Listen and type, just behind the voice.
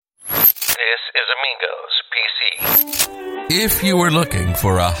This is Amigos PC. If you were looking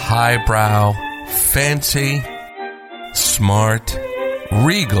for a highbrow, fancy, smart,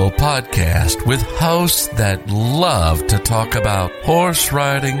 regal podcast with hosts that love to talk about horse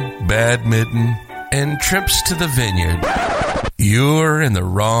riding, badminton, and trips to the vineyard, you're in the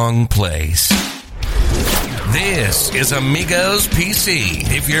wrong place. This is Amigos PC.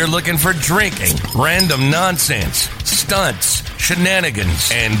 If you're looking for drinking, random nonsense, stunts, shenanigans,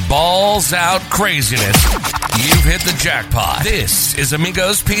 and balls out craziness, you've hit the jackpot. This is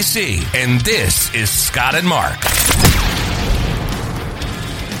Amigos PC, and this is Scott and Mark.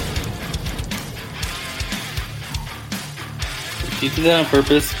 Did you do that on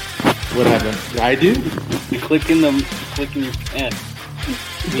purpose? What happened? I do? You clicking your pen.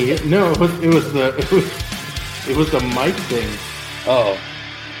 Yeah, no, it was the mic thing. Oh.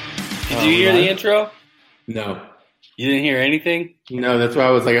 Did you hear the intro? No. You didn't hear anything? No, that's why I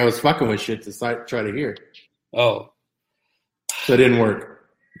was fucking with shit to try to hear. Oh. So it didn't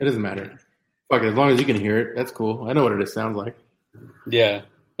work. It doesn't matter. Fuck it, as long as you can hear it, that's cool. I know what it sounds like. Yeah.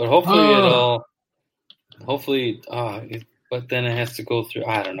 But hopefully but then it has to go through,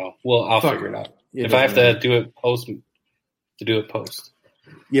 I don't know. Well, I'll figure it out. If I have to do it post.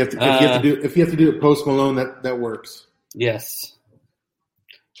 If you have to do it post Malone, that works. Yes.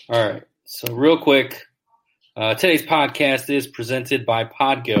 All right. So real quick, today's podcast is presented by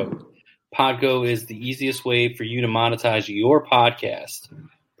Podgo. Podgo is the easiest way for you to monetize your podcast,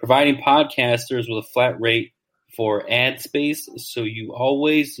 providing podcasters with a flat rate for ad space, so you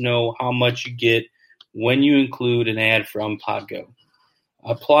always know how much you get when you include an ad from Podgo.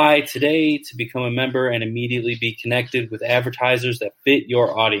 Apply today to become a member and immediately be connected with advertisers that fit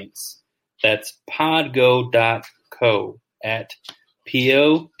your audience. That's podgo.co at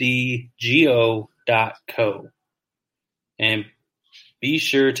podgo.co. And be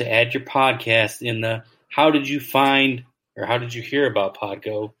sure to add your podcast in the how did you find or how did you hear about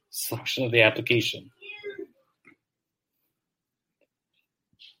Podgo section of the application.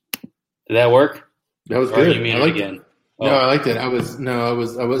 Did that work? That was or good. You mean I it liked again? It. No, I liked it. I was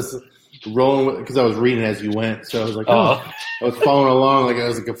rolling with, because I was reading as you went, so I was like, I was following along like I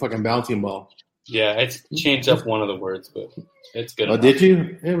was like a fucking bouncing ball. Yeah, it's changed up one of the words, but it's good. Oh, did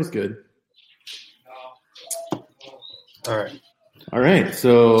you? It was good. All right.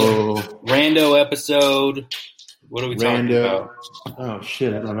 So rando episode. What are we talking about? Oh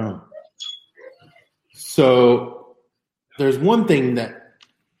shit, I don't know. So there's one thing that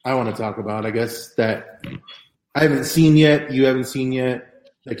I want to talk about, I guess, that I haven't seen yet, you haven't seen yet,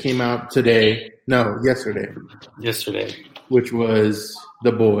 that came out today. No, yesterday. Which was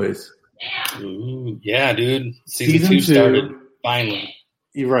The Boys. Ooh, yeah, dude. Season 2 started, finally.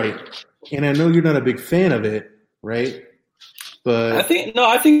 You're right. And I know you're not a big fan of it, right? But I think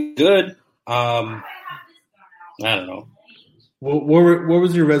good. I don't know. What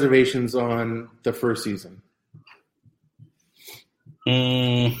was your reservations on the first season?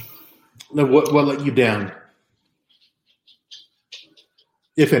 What let you down?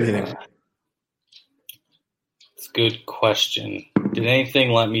 If anything. It's a good question. Did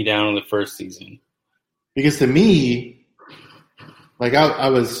anything let me down in the first season? Because to me, like I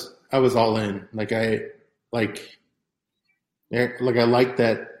was all in. I liked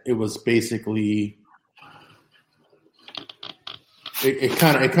that it was basically it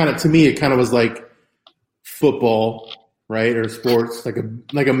kind of to me it kind of was like football, right? Or sports, like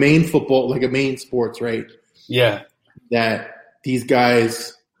a main football, like a main sports, right? Yeah. That these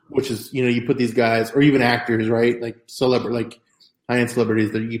guys, which is, you put these guys, or even actors, right? Like high-end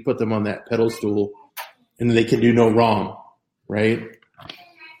celebrities, that you put them on that pedestal and they can do no wrong, right?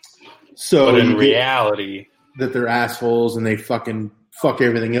 So but in reality, that they're assholes and they fucking fuck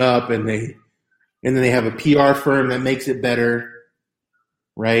everything up, and then they have a PR firm that makes it better,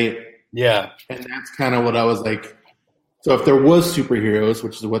 right? Yeah. And that's kind of what I was like. So if there was superheroes,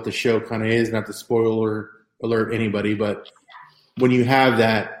 which is what the show kind of is, not to spoiler alert anybody, but when you have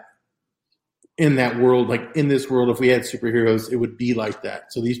that in that world, like in this world, if we had superheroes, it would be like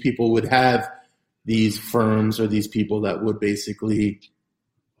that. So these people would have these firms or these people that would basically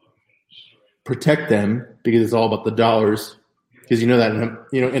protect them, because it's all about the dollars. Because you know that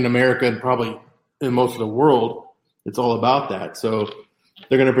in America and probably in most of the world, it's all about that. So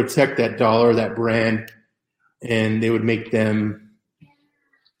they're going to protect that dollar, that brand, and they would make them,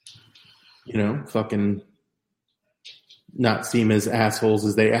 fucking not seem as assholes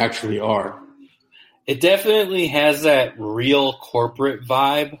as they actually are. It definitely has that real corporate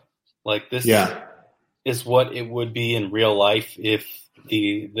vibe. Like this is what it would be in real life if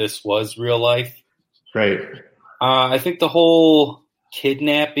this was real life. Right. I think the whole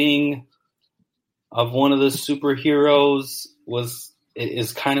kidnapping of one of the superheroes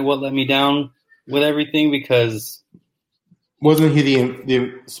is kind of what let me down with everything because wasn't he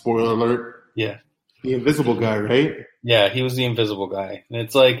the spoiler alert? Yeah, the invisible guy, right? Yeah, he was the invisible guy, and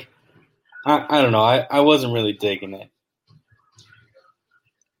it's like I don't know, I wasn't really digging it.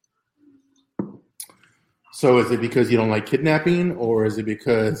 So is it because you don't like kidnapping, or is it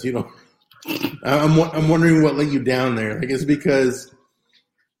because you don't? I'm wondering what let you down there. Like, is it because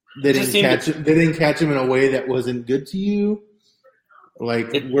they didn't catch him in a way that wasn't good to you?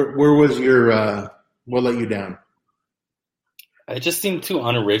 Like, where was your what let you down? It just seemed too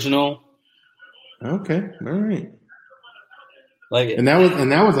unoriginal. Okay, all right. Like, and that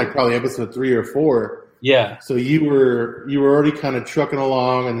was like probably episode 3 or 4. Yeah. So you were already kind of trucking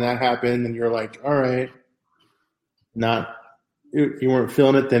along, and that happened, and you're like, all right, you weren't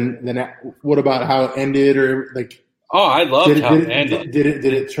feeling it. Then what about how it ended, or like? Oh, I loved how it ended. Did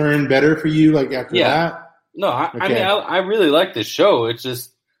it turn better for you like after that? No, I mean I really liked the show. It's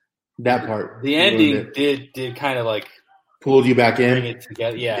just that part. The ending did kind of like pulled you back in. Bring it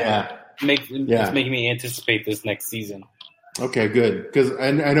together. Yeah. It's making me anticipate this next season. Okay, good. Because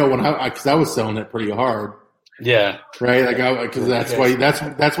I know because I was selling it pretty hard. Yeah. Right. Like because that's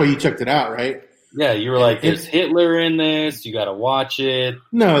why you checked it out, right? Yeah, you were like, "There's Hitler in this. You got to watch it."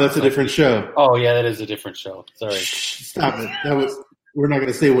 No, that's a different show. Oh yeah, that is a different show. Sorry. Stop it. We're not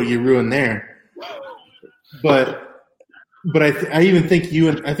going to say what you ruined there. But I even think you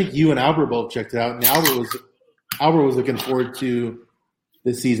and Albert both checked it out, and Albert was looking forward to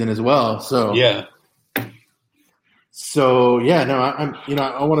this season as well. So yeah. So yeah, no,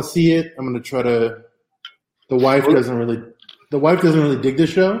 I want to see it. I'm going to try to. The wife doesn't really dig the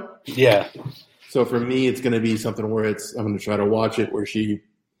show. Yeah. So for me, it's going to be something where I'm going to try to watch it where she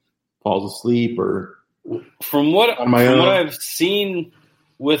falls asleep or from what I've seen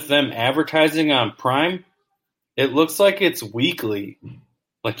with them advertising on Prime, it looks like it's weekly.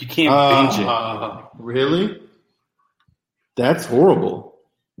 Like you can't binge it. Really? That's horrible.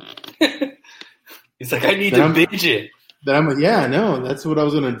 He's like, I need to binge it. That's what I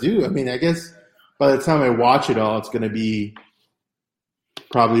was going to do. I mean, I guess by the time I watch it all, it's going to be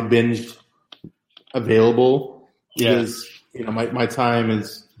probably binged available. Because, my time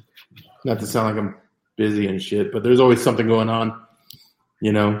is, not to sound like I'm busy and shit, but there's always something going on,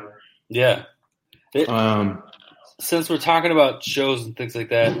 Yeah. Since we're talking about shows and things like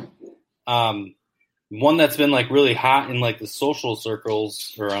that, one that's been like really hot in like the social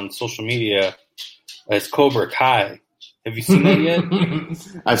circles or on social media is Cobra Kai. Have you seen that yet?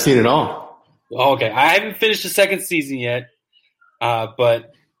 I've seen it all. Oh, okay. I haven't finished the second season yet,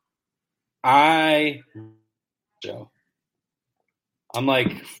 but I'm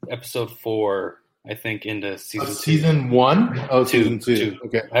like episode 4, I think, into season 2. Season 1? Oh, season 2.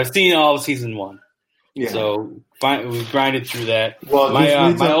 Okay. I've seen all of season 1. Yeah. So we grinded through that. Well,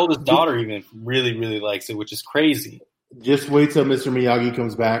 my oldest daughter even really, really likes it, which is crazy. Just wait till Mr. Miyagi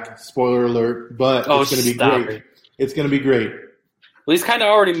comes back. Spoiler alert. But it's going to be great. It's going to be great. Well, he's kind of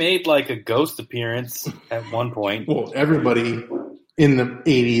already made like a ghost appearance at one point. Well, everybody in the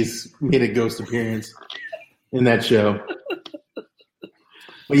 80s made a ghost appearance in that show.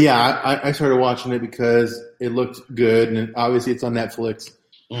 But yeah, I started watching it because it looked good, and obviously it's on Netflix.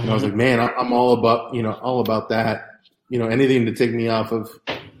 Mm-hmm. And I was like, man, I'm all about that. Anything to take me off of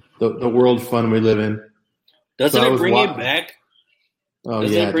the world fun we live in. Doesn't it bring you back? Oh,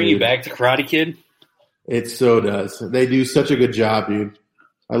 Doesn't it bring you back to Karate Kid? It so does. They do such a good job, dude.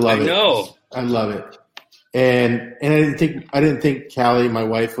 I love it. I love it. And I didn't think Callie, my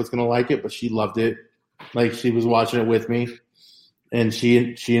wife, was gonna like it, but she loved it. Like she was watching it with me, and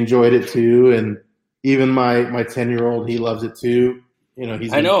she enjoyed it too. And even my 10-year-old, he loves it too.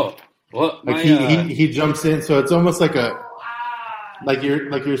 I know. Well, he jumps in, so it's almost like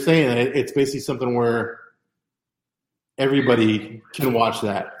you're saying, it's basically something where everybody can watch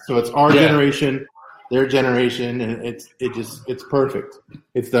that. So it's our generation, their generation, and it's perfect.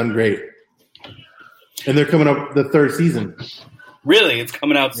 It's done great. And they're coming up the 3rd season. Really? It's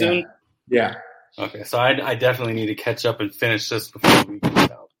coming out soon? Yeah. Okay, so I definitely need to catch up and finish this before we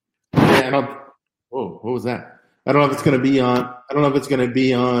get out. Yeah, what was that? I don't know if it's going to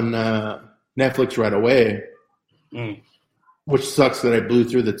be on Netflix right away. Which sucks that I blew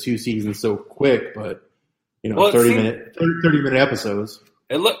through the 2 seasons so quick, but 30 minute episodes.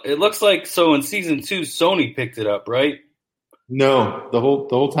 It looks like so in season 2 Sony picked it up, right? No, the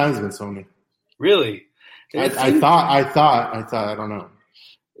whole time's been Sony. Really? I thought I don't know.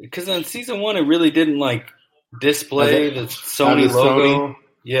 Because on season 1 it really didn't like display the Sony logo. Sony.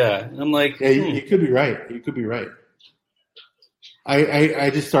 Yeah, I'm like, yeah, you could be right. You could be right. I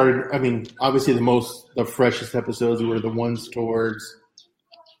just started. I mean, obviously the freshest episodes were the ones towards,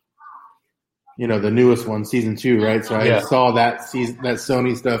 the newest one, season 2, right? So I saw that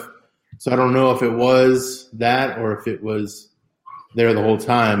Sony stuff. So I don't know if it was that or if it was there the whole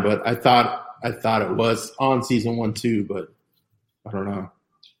time, but I thought it was on season 1 too, but I don't know.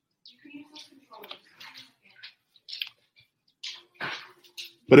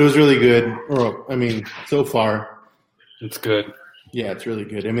 But it was really good. Or, I mean, so far. It's good. Yeah, it's really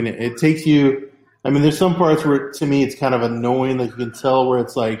good. I mean, it takes you – I mean, there's some parts where, to me, it's kind of annoying that you can tell where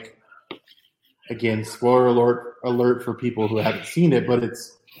it's like, again, spoiler alert for people who haven't seen it, but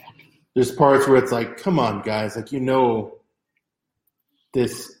there's parts where it's like, come on, guys. Like,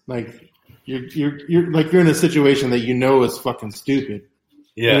 this – like, you're in a situation that is fucking stupid.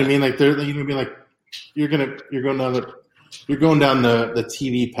 Yeah. You know what I mean? Like, they're going to be like, you're going down the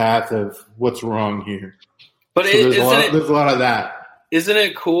TV path of what's wrong here. But so there's a lot of that. Isn't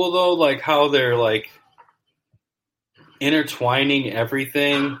it cool though? Like how they're like intertwining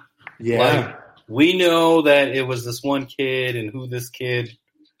everything. Yeah. Like, we know that it was this one kid and who this kid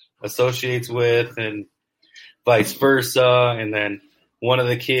associates with, and vice versa. And then one of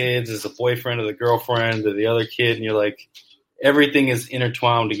the kids is a boyfriend of the girlfriend of the other kid, and you're like, everything is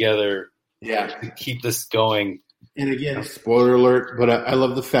intertwined together. Yeah. To keep this going. And again, spoiler alert, but I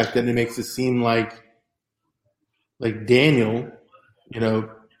love the fact that it makes it seem like Daniel, Ralph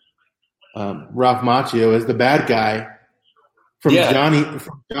Macchio is the bad guy from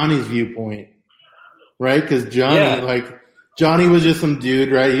Johnny's viewpoint, right? Because Johnny was just some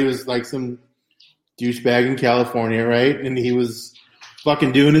dude, right? He was like some douchebag in California, right? And he was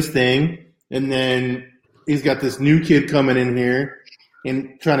fucking doing his thing, and then he's got this new kid coming in here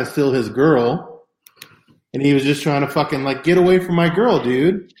and trying to steal his girl. And he was just trying to fucking get away from my girl,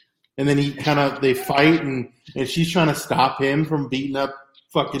 dude. And then they fight and she's trying to stop him from beating up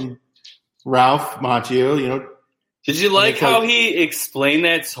fucking Ralph Macchio, Did you like how he explained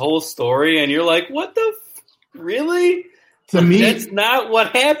that whole story? And you're like, what the really? To me, that's not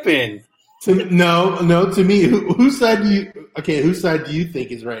what happened. No, to me, whose side do you think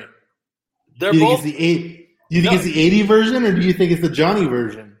is right? They're both. Do you think it's the 80 version or do you think it's the Johnny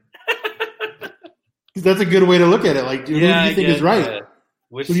version? Because that's a good way to look at it. Like, who do you think is right?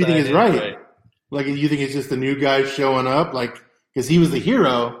 Who do you think is right? Like, you think it's just the new guy showing up? Like, because he was the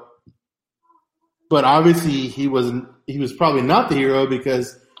hero, but obviously he was probably not the hero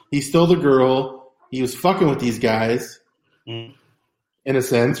because he stole the girl. He was fucking with these guys, in a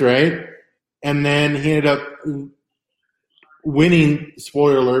sense, right? And then he ended up winning.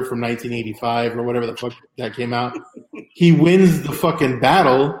 Spoiler alert from 1985 or whatever the fuck that came out. He wins the fucking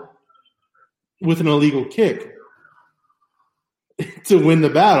battle with an illegal kick to win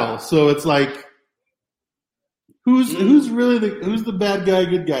the battle. So it's like, who's the bad guy,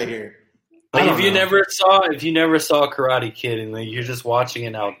 good guy here? Like if you never saw Karate Kid and you're just watching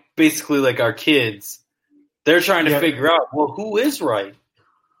it now, basically like our kids, they're trying to figure out, well, who is right?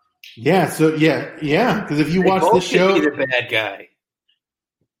 Yeah. So yeah. Because if you watch the show, be the bad guy.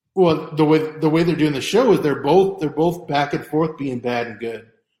 Well, the way they're doing the show is they're both back and forth being bad and good.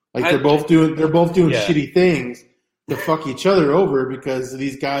 Like they're both doing shitty things to fuck each other over because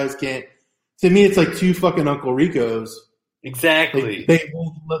these guys can't. To me, it's like two fucking Uncle Ricos. Exactly. They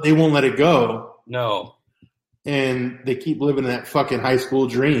won't let it go. No. And they keep living that fucking high school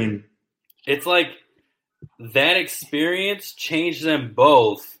dream. It's like that experience changed them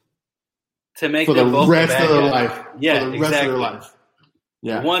both to make them both the rest of their life. Yeah, for the rest of their life.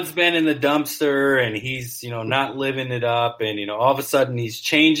 Yeah. One's been in the dumpster and he's, not living it up and, all of a sudden he's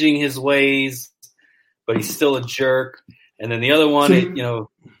changing his ways, but he's still a jerk. And then the other one,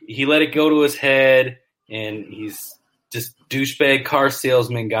 he let it go to his head and he's just douchebag car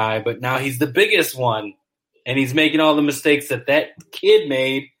salesman guy, but now he's the biggest one and he's making all the mistakes that kid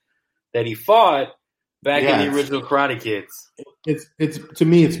made that he fought back in the original Karate Kids. It's to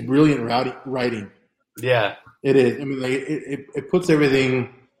me, it's brilliant writing. Yeah. It is. I mean, it puts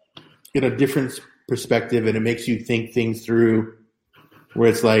everything in a different perspective, and it makes you think things through. Where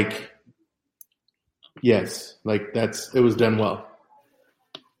it's like, yes, like it was done well,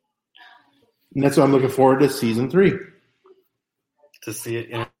 and that's why I'm looking forward to season 3 to see it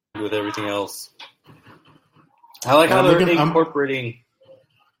in with everything else. I like how they're incorporating.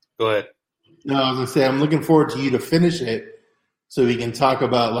 Go ahead. No, I was gonna say I'm looking forward to you to finish it. So we can talk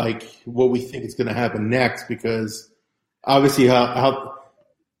about like what we think is going to happen next, because obviously how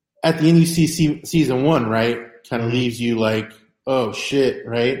at the end you see season 1, right? Kind of leaves you like, oh shit,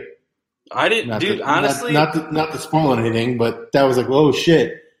 right? I didn't, honestly, not to spoil anything, but that was like, oh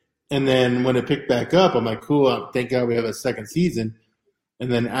shit. And then when it picked back up, I'm like, cool, thank God we have a second season.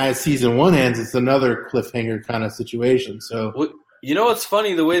 And then as season 1 ends, it's another cliffhanger kind of situation. So, you know what's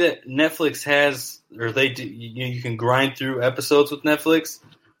funny? The way that Netflix has, or they do, you can grind through episodes with Netflix.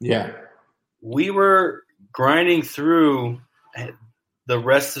 Yeah. We were grinding through the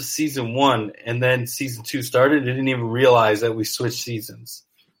rest of season 1, and then season 2 started. And didn't even realize that we switched seasons.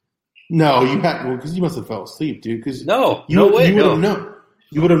 No, because you must have fell asleep, dude. Because you would have known.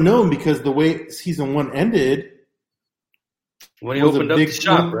 You would have known because the way season 1 ended. When he opened up the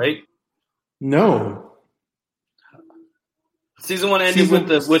shop, right? No. Season 1 ended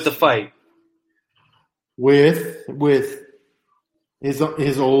with the fight. With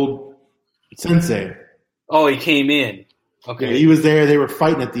his old sensei. Oh, he came in. Okay. Yeah, he was there. They were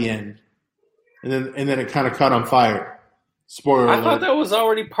fighting at the end, and then it kind of caught on fire. Spoiler alert. I thought that was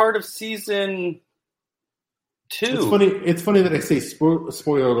already part of season 2. It's funny that I say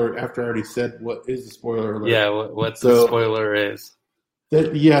spoiler alert after I already said what is the spoiler alert. Yeah, what's the spoiler is.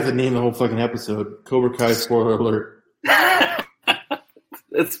 That you have to name the whole fucking episode. Cobra Kai Spoiler alert.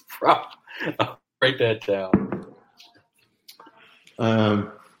 That's I'll write that down.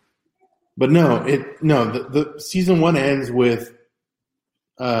 But the season 1 ends with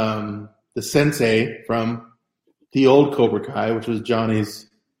the sensei from the old Cobra Kai, which was Johnny's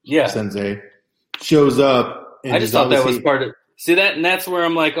sensei, shows up. And I just thought that was part of. See that, and that's where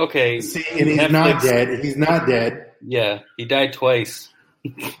I'm like, okay. See, and he's not dead. He's not dead. Yeah, he died twice,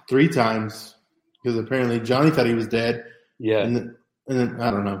 3 times, because apparently Johnny thought he was dead. Yeah, and then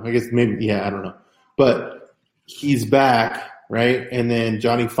I don't know. I guess maybe I don't know. But he's back, right? And then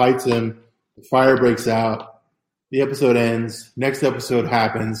Johnny fights him. The fire breaks out. The episode ends. Next episode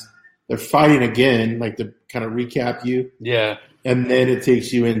happens. They're fighting again, like to kind of recap you. Yeah, and then it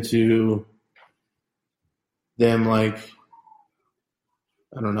takes you into them, like,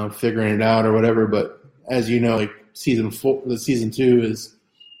 I don't know, figuring it out or whatever. But as you know, like season 2 is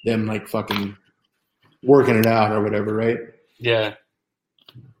them like fucking working it out or whatever, right? Yeah.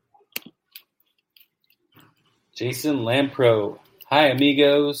 Jason Lampro. Hi,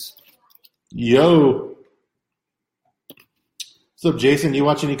 amigos. Yo. What's up, Jason? You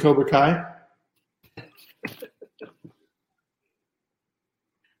watch any Cobra Kai?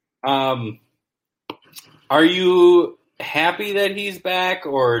 Are you happy that he's back,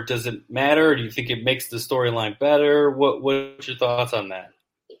 or does it matter? Or do you think it makes the storyline better? What's your thoughts on that?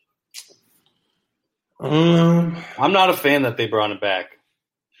 I'm not a fan that they brought him back.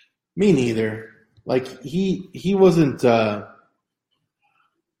 Me neither. Like he wasn't. I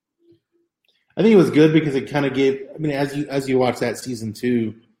think it was good because it kind of gave. I mean, as you watch that season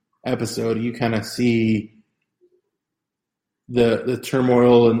 2 episode, you kind of see the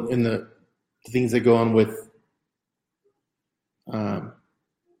turmoil and the things that go on with.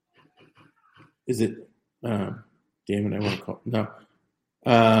 Is it? Damn it! I want to call no.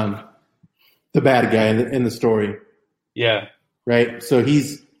 The bad guy in the story. Yeah. Right. So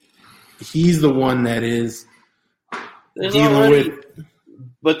he's the one that is dealing with.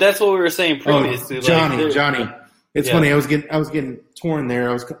 But that's what we were saying previously. Oh, Johnny. It's funny. I was getting torn there.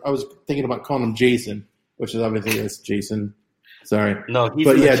 I was thinking about calling him Jason, which is obviously it's Jason. Sorry. No, he's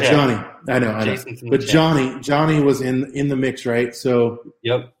but in yeah, the chat. Johnny. I know. But Johnny was in the mix, right? So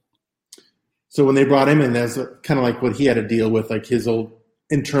yep. So when they brought him in, that's kind of like what he had to deal with, like his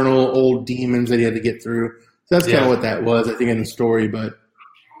internal demons that he had to get through. So that's kind of what that was, I think, in the story. But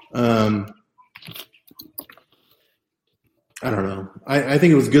I don't know. I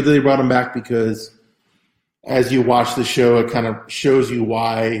think it was good that they brought him back because as you watch the show, it kind of shows you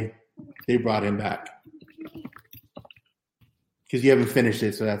why they brought him back. Because you haven't finished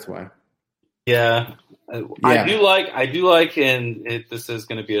it, so that's why. Yeah. I do like, and this is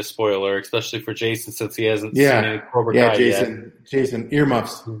going to be a spoiler, especially for Jason since he hasn't seen any Cobra Kai yet. Jason,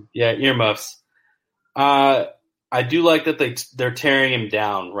 earmuffs. Yeah, earmuffs. I do like that they're tearing him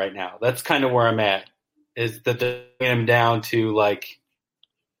down right now. That's kind of where I'm at, is that they're tearing him down to, like,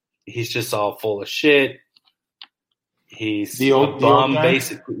 he's just all full of shit. He's a bum,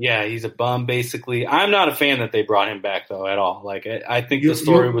 basically. Yeah, he's a bum, basically. I'm not a fan that they brought him back, though, at all. Like, I think the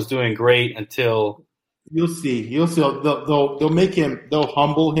story was doing great until... You'll see. They'll make him. They'll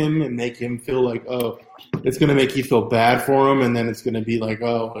humble him and make him feel like, oh, it's going to make you feel bad for him, and then it's going to be like,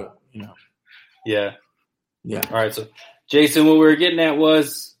 oh, you know. Yeah. Yeah. All right. So, Jason, what we were getting at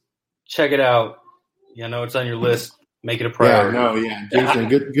was, check it out. You know, it's on your list. Make it a priority. Jason,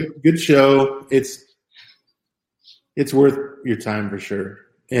 good show. It's worth your time for sure.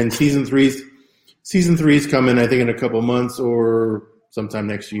 And season three's coming, I think, in a couple months or sometime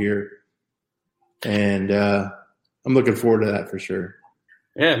next year. And I'm looking forward to that for sure.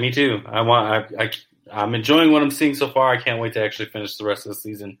 Yeah, me too. I'm enjoying what I'm seeing so far. I can't wait to actually finish the rest of the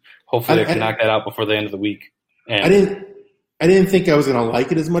season. Hopefully, I can knock that out before the end of the week. And I didn't think I was going to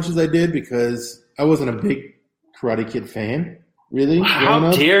like it as much as I did because I wasn't a big Karate Kid fan, really.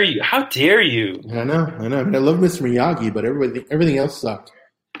 How dare you? How dare you? I know. I mean, I love Mr. Miyagi, but everything else sucked.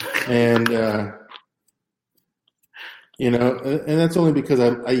 And, and that's only because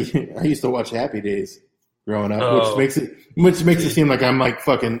I used to watch Happy Days growing up, which makes it seem like I'm like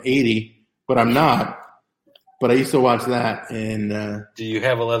fucking 80, but I'm not. But I used to watch that. And do you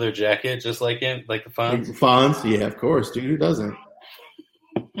have a leather jacket just like him, like the Fonz? Like Fonz, yeah, of course, dude. Who doesn't?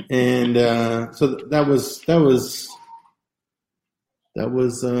 And so that was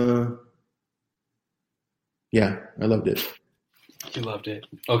yeah, I loved it. You loved it.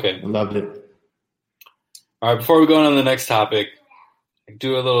 Okay, I loved it. All right, before we go on to the next topic,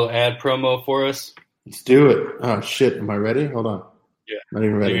 do a little ad promo for us. Let's do it. Oh shit, am I ready? Hold on. Yeah, not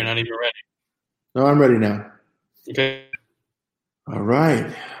even ready. You're not even ready. No, I'm ready now. Okay. All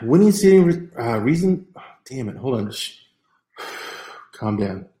right. Winning season reason. Damn it. Hold on. Calm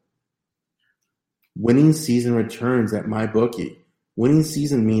down. Winning season returns at MyBookie. Winning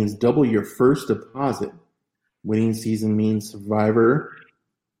season means double your first deposit. Winning season means Survivor,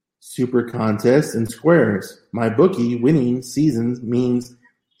 Super Contest, and Squares. MyBookie winning season means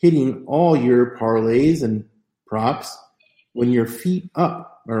hitting all your parlays and props when your feet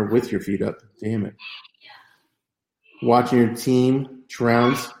up, or with your feet up. Damn it. Watching your team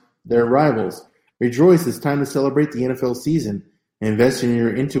trounce their rivals. Rejoice, it's time to celebrate the NFL season. Invest in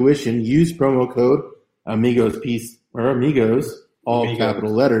your intuition. Use promo code Amigos, all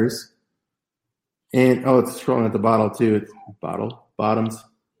capital letters. And, it's scrolling at the bottom too. It's bottoms.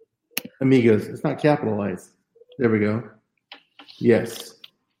 Amigos. It's not capitalized. There we go. Yes.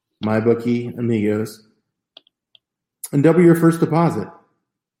 MyBookie, Amigos. And double your first deposit.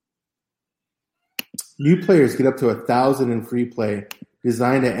 New players get up to 1,000 in free play,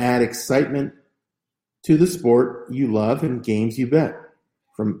 designed to add excitement to the sport you love and games you bet.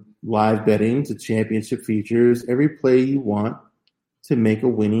 From live betting to championship features, every play you want to make a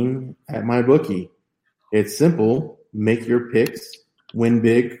winning at MyBookie. It's simple. Make your picks, win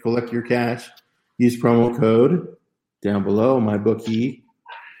big, collect your cash. Use promo code down below, MyBookie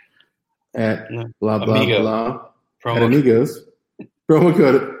at blah, blah, Amigo. blah. At Amigos. Promo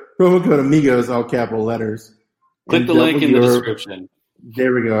code Amigos, all capital letters. Click the link in the description.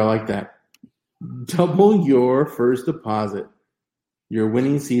 There we go. I like that. Double your first deposit. Your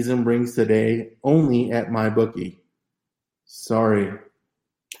winning season brings today only at MyBookie. Sorry.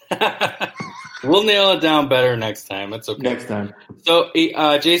 We'll nail it down better next time. It's okay. Next time. So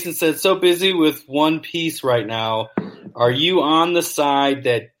Jason said, so busy with One Piece right now. Are you on the side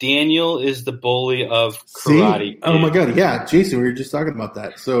that Daniel is the bully of Karate Kid? Oh, my God. Yeah, Jason, we were just talking about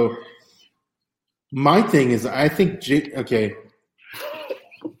that. So my thing is, I think okay.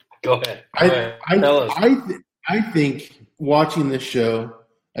 Go ahead. I think watching this show,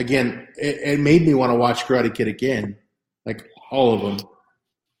 again, it made me want to watch Karate Kid again. Like, all of them.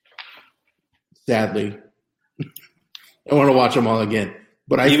 Sadly. I want to watch them all again.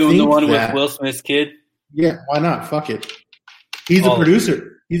 But I think the one with Will Smith's kid? Yeah, why not? Fuck it. He's a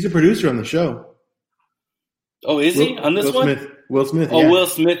producer. He's a producer on the show. Oh, is he on this one? Will Smith. Oh, yeah. Will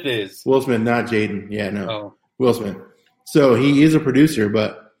Smith is. Will Smith, not Jaden. Yeah, no. Oh. Will Smith. So he is a producer,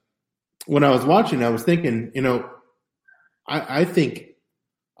 but when I was watching, I was thinking, I think,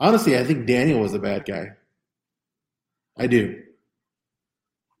 honestly, I think Daniel was a bad guy. I do.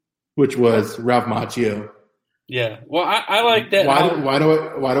 Which was Ralph Macchio. Yeah. Well, I like that. Why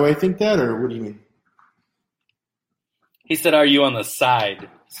do I think that, or what do you mean? He said, "Are you on the side?"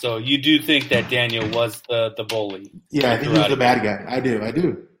 So you do think that Daniel was the bully? Yeah, I think he was the bad guy. I do.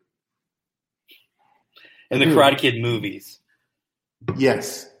 In the Karate Kid movies.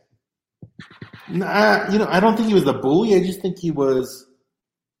 Yes. I don't think he was the bully. I just think he was.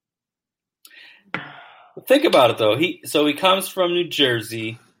 Think about it, though. He comes from New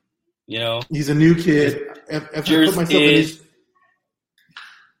Jersey. He's a new kid. If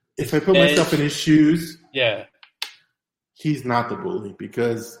I put myself in his shoes, yeah, he's not the bully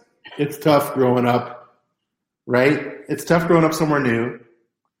because it's tough growing up, right? It's tough growing up somewhere new.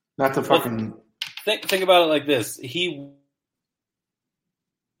 Not to fucking think about it like this: to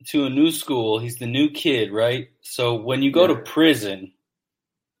a new school, he's the new kid, right? So when you go to prison,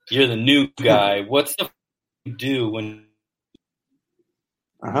 you're the new guy. What's the you do when?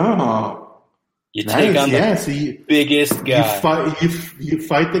 Oh, you take on the biggest guy. You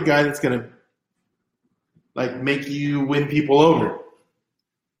fight the guy that's gonna make you win people over.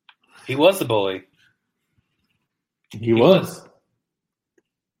 He was the bully. He was.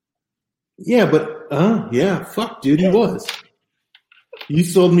 Yeah, but yeah, fuck, dude, he was. You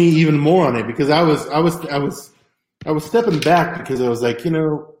sold me even more on it because I was stepping back because I was like,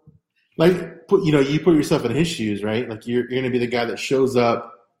 like you put yourself in his shoes, right? Like you're going to be the guy that shows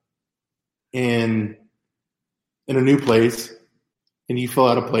up in a new place and you fill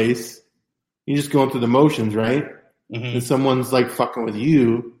out a place. You're just going through the motions, right? Mm-hmm. And someone's like fucking with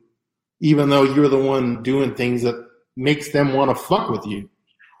you, even though you're the one doing things that makes them want to fuck with you,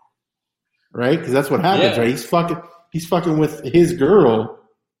 right? Because that's what happens, right? He's fucking with his girl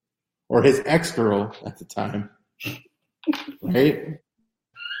or his ex-girl at the time, right?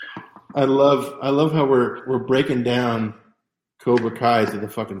 I love how we're breaking down Cobra Kai to the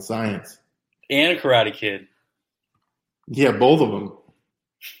fucking science. And Karate Kid. Yeah, both of them.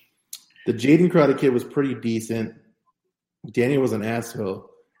 The Jaden Karate Kid was pretty decent. Daniel was an asshole.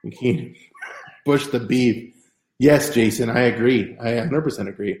 He pushed the beef. Yes, Jason, I agree. I 100%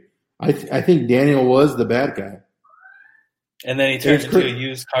 agree. I think Daniel was the bad guy. And then he turned into a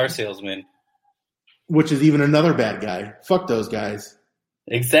used car salesman. Which is even another bad guy. Fuck those guys.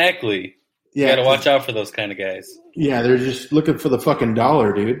 Exactly. Yeah, you got to watch out for those kind of guys. Yeah, they're just looking for the fucking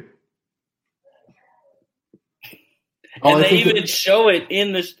dollar, dude. And they even show it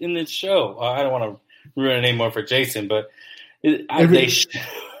in the show. I don't want to ruin it anymore for Jason, but every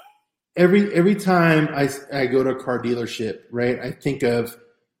time I go to a car dealership, right? I think of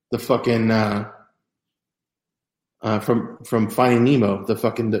the fucking from Finding Nemo, the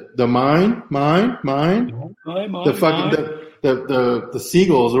fucking the mine, the fucking the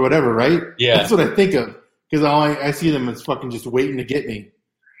seagulls or whatever, right? Yeah, that's what I think of because all I see them is fucking just waiting to get me.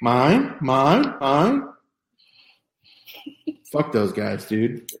 Mine. Fuck those guys,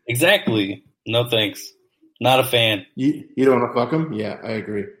 dude. Exactly. No thanks. Not a fan. You don't want to fuck them? Yeah, I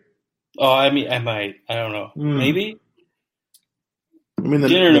agree. Oh, I mean, I might. I don't know. Maybe. I mean,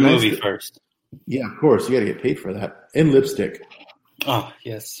 dinner and a movie first. Yeah, of course. You got to get paid for that. And lipstick. Oh,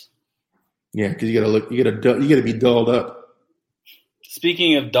 yes. Yeah, because you got to be dolled up.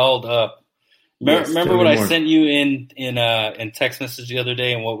 Speaking of dolled up, remember what I sent you in text message the other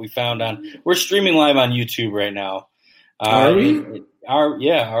day and what we found on? We're streaming live on YouTube right now. Are we?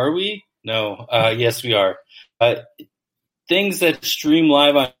 Are we? No. Yes, we are. Things that stream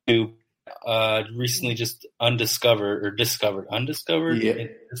live on YouTube recently just discovered. Yeah.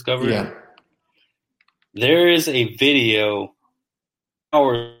 Discovered. Yeah. There is a video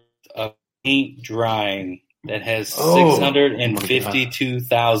of paint drying that has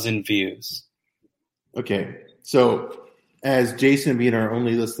 652,000 views. Okay. So, as Jason being our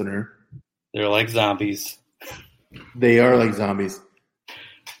only listener, they're like zombies. They are like zombies.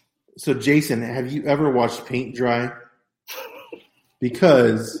 So, Jason, have you ever watched paint dry?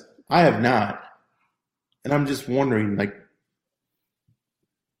 Because I have not. And I'm just wondering, like,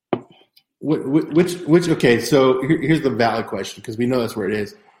 which okay, so here's the valid question, because we know that's where it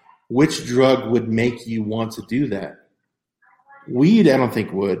is. Which drug would make you want to do that? Weed, I don't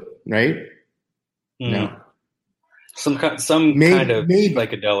think would, right? No. Some kind of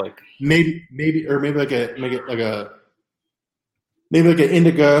psychedelic. Maybe like an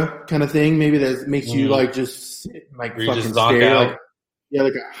indica kind of thing. Maybe that makes you like just like fucking just stare. out. Like, yeah,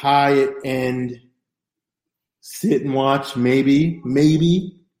 like a high end sit and watch. Maybe.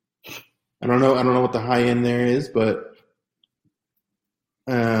 I don't know what the high end there is, but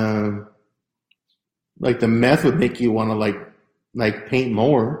like the meth would make you want to like paint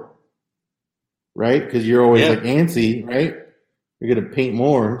more, right? Because you're always like antsy, right? You're gonna paint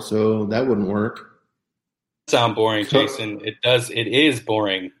more, so that wouldn't work. Sound boring, Jason. It does. It is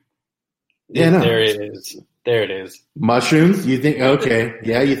boring. Yeah, no. There it is. Mushrooms? You think? Okay,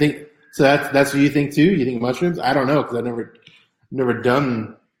 yeah. You think so? That's what you think too. You think mushrooms? I don't know because I've never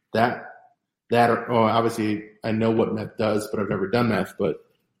done that. Obviously I know what meth does, but I've never done meth. But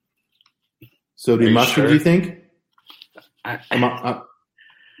so do mushrooms? Sure? You think? I have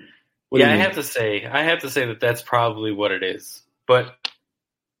to say that that's probably what it is. But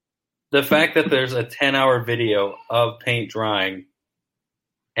the fact that there's a 10-hour video of paint drying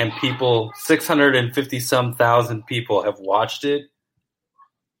and 650-some thousand people have watched it.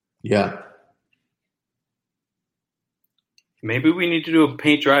 Yeah. Maybe we need to do a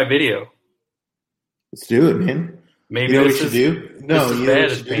paint dry video. Let's do it, man. Maybe you know what we should do? No, you know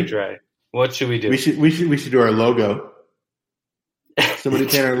what paint dry. What should we do? We should do our logo. Somebody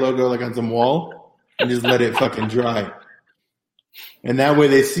paint our logo like on some wall and just let it fucking dry. And that way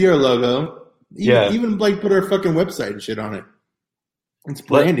they see our logo. Even like put our fucking website and shit on it. It's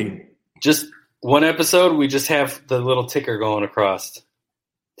branding. Just one episode, we just have the little ticker going across.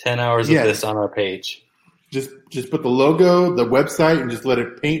 10 hours of this on our page. Just put the logo, the website, and just let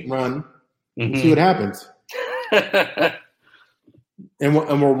it paint run. Mm-hmm. We'll see what happens. and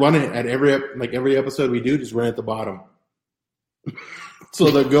we'll run it at every episode we do. Just run it at the bottom,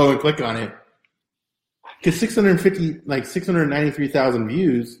 so they'll go and click on it. Because 693,000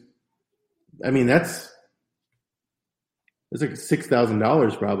 views. I mean, that's like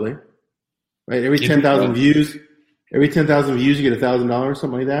 $6,000 probably, right? Every 10,000 views, you get $1,000,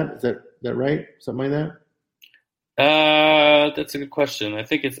 something like that. Is that right? Something like that. That's a good question. I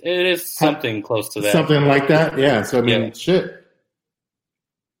think it is something close to that. Something like that, yeah. So I mean, shit,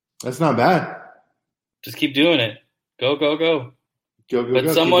 that's not bad. Just keep doing it. Go.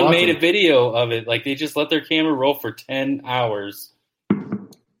 But someone made a video of it. Like, they just let their camera roll for 10 hours.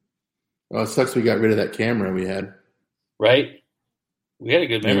 Well, it sucks we got rid of that camera we had. Right? We had a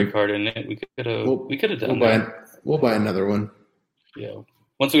good memory card in it. We could have done that. We'll buy another one. Yeah.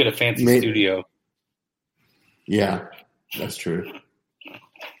 Once we get a fancy studio. Yeah, that's true.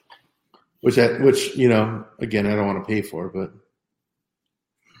 Which again, I don't want to pay for, but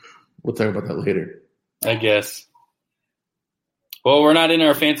we'll talk about that later. I guess. Well, we're not in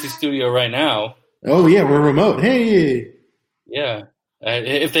our fancy studio right now. Oh, yeah, we're remote. Hey! Yeah.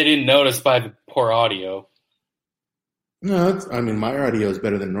 If they didn't notice by the poor audio. No, my audio is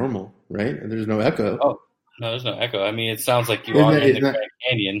better than normal, right? And there's no echo. Oh, no, there's no echo. I mean, it sounds like you are in the Grand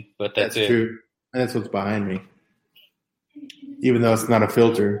Canyon, but that's it. True. And that's what's behind me. Even though it's not a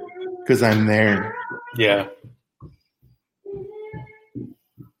filter, because I'm there. Yeah.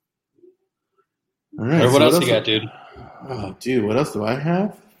 All right. Or what else you got, dude? Oh, dude, what else do I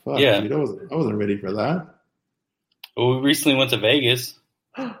have? Fuck, yeah. Dude, I wasn't ready for that. Well, we recently went to Vegas.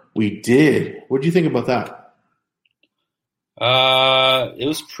 We did. What did you think about that? It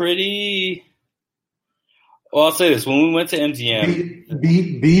was pretty... Well, I'll say this. When we went to MGM...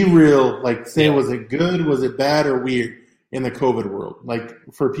 Be real. Like, say, was it good, was it bad, or weird in the COVID world? Like,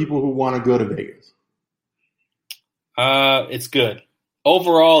 for people who want to go to Vegas. It's good.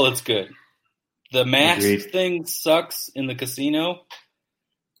 Overall, it's good. The mask thing sucks in the casino,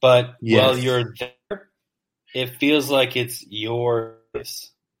 but while you're there, it feels like it's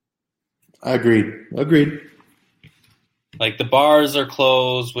yours. Agreed. Like, the bars are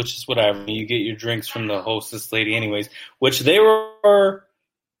closed, which is whatever. You get your drinks from the hostess lady anyways, which they were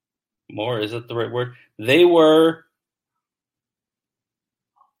more, is that the right word? They were,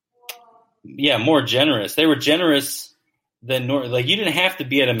 more generous. They were generous than normal. Like, you didn't have to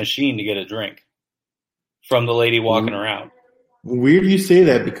be at a machine to get a drink from the lady walking around. Weird you say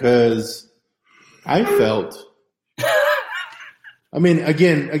that, because I felt... I mean,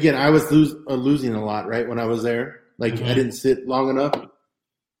 again, I was losing a lot, right, when I was there. Like, I didn't sit long enough.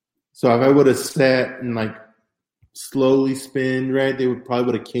 So if I would have sat and, like, slowly spin, right, they probably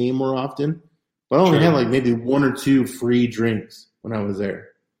would have came more often. But I only had, like, maybe one or two free drinks when I was there.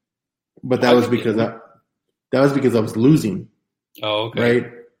 But that was because I was losing. Oh, okay.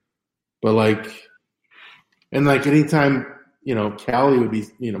 Right? But, like, and, like, anytime, Callie would be,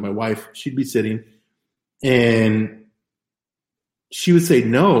 my wife, she'd be sitting, and she would say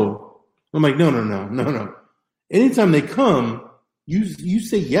no. I'm like, no. Anytime they come, you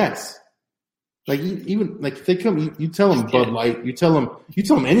say yes. Like, even like if they come, you tell them Bud Light, you tell them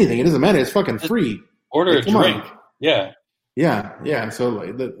anything. It doesn't matter. It's fucking free. Order a drink. Yeah. So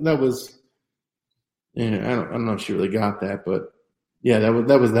like that was, I don't know if she really got that, but yeah,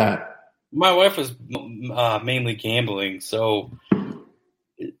 that was that. My wife was mainly gambling, so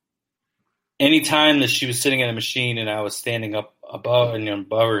anytime that she was sitting at a machine and I was standing up above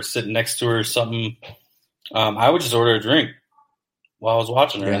her, sitting next to her or something, I would just order a drink while I was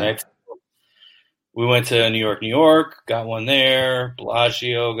watching her. Yeah. We went to New York, got one there.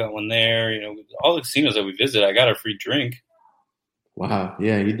 Bellagio, got one there. All the casinos that we visit, I got a free drink. Wow.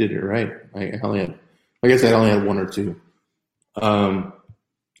 Yeah, you did it right. I only had one or two.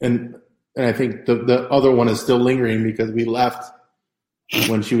 And I think the other one is still lingering because we left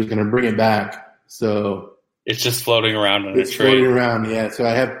when she was going to bring it back. So it's just floating around on a tray. It's floating around, yeah. So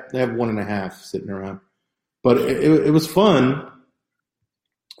I have 1.5 sitting around. But it was fun.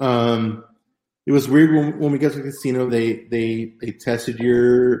 It was weird when we got to the casino. They tested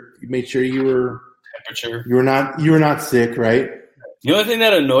made sure you were temperature. You were not sick, right? The only thing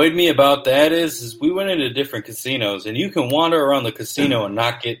that annoyed me about that is we went into different casinos, and you can wander around the casino and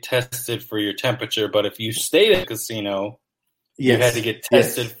not get tested for your temperature. But if you stayed at the casino, you had to get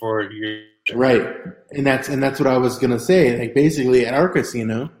tested for your right. And that's what I was gonna say. Like, basically, at our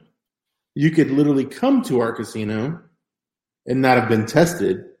casino, you could literally come to our casino and not have been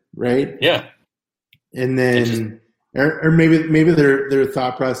tested, right? Yeah. And then, or maybe their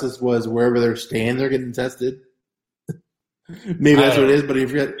thought process was wherever they're staying, they're getting tested. Maybe that's what it is. But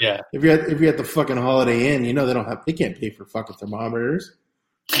if you're at the fucking Holiday Inn, they can't pay for fucking thermometers.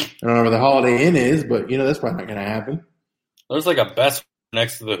 I don't know where the Holiday Inn is, but that's probably not going to happen. There's like a Best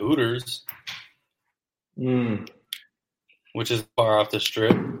next to the Hooters, which is far off the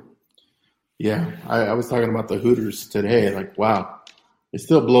strip. Yeah, I was talking about the Hooters today. Like, wow, it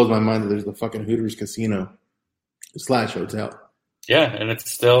still blows my mind that there's the fucking Hooters casino / hotel. Yeah, and it's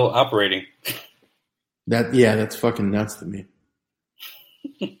still operating. That's fucking nuts to me.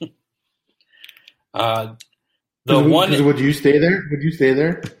 Would you stay there? Would you stay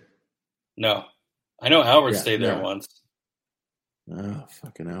there? No, I know Albert stayed there once. Oh,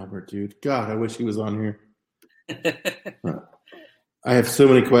 fucking Albert, dude! God, I wish he was on here. I have so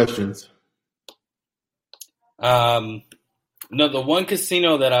many questions. No, the one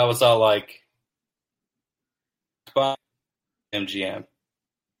casino that I was all like, MGM.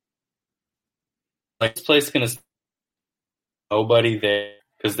 Like, this place is going to nobody there.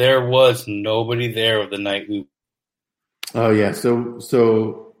 Because there was nobody there the night we. Oh, yeah.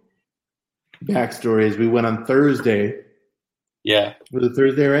 So backstory is we went on Thursday. Yeah. Was it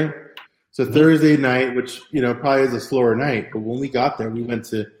Thursday, right? So Thursday night, which, probably is a slower night. But when we got there, we went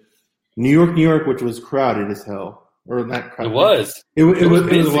to New York, which was crowded as hell. Or not crowded. It was. It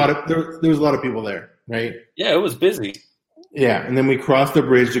was a lot of, there was a lot of people there, right? Yeah, it was busy. Yeah. And then we crossed the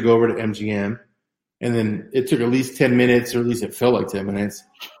bridge to go over to MGM. And then it took at least 10 minutes, or at least it felt like 10 minutes,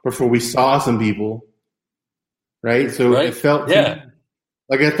 before we saw some people, right? So it felt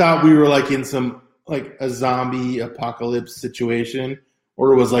like I thought we were like in some like a zombie apocalypse situation,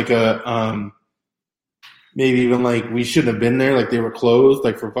 or it was like a maybe even like we shouldn't have been there, like they were closed,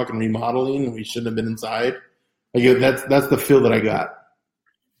 like for fucking remodeling, and we shouldn't have been inside. Like that's the feel that I got.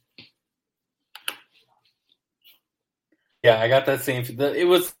 Yeah, I got that same. It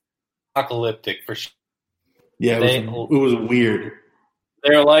was apocalyptic for sure. Yeah, it was weird.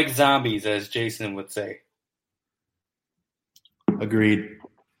 They're like zombies, as Jason would say. Agreed.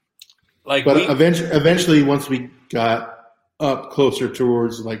 Eventually, once we got up closer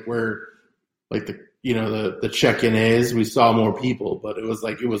towards like where, like the check-in is, we saw more people, but it was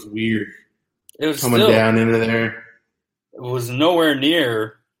weird. It was coming down into there. It was nowhere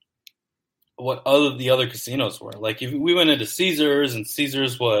near what the other casinos were. Like, if we went into Caesars, and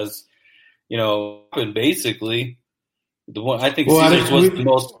Caesars was, basically the one. I think Caesars was the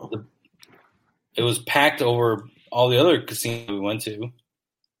most. It was packed over all the other casinos we went to.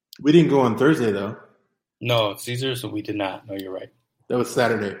 We didn't go on Thursday though. No, Caesars we did not. No, you're right. That was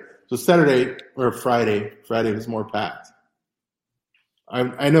Saturday. So Saturday or Friday was more packed.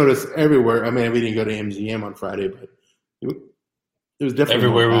 I noticed everywhere. I mean, we didn't go to MGM on Friday, but it was definitely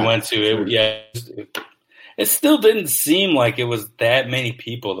everywhere we went to. It still didn't seem like it was that many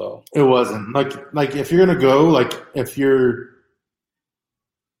people, though. It wasn't. Like if you're gonna go, like if you're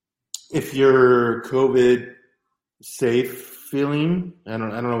COVID safe feeling, I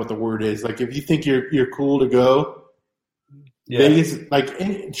don't know what the word is. Like if you think you're cool to go, Vegas,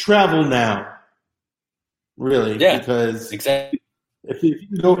 travel now. Really, because exactly. If you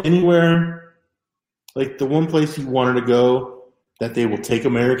go anywhere, like the one place you wanted to go, that they will take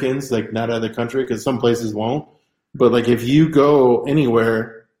Americans, like not out of the country, because some places won't. But like if you go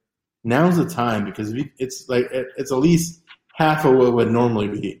anywhere, now's the time, because it's at least half of what it would normally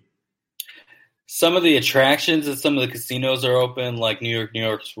be. Some of the attractions at some of the casinos are open, like New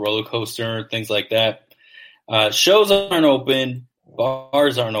York's roller coaster, things like that. Shows aren't open,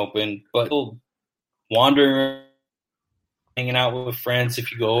 bars aren't open, but people wandering, hanging out with friends.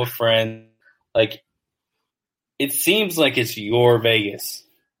 If you go with friends, like. It seems like it's your Vegas.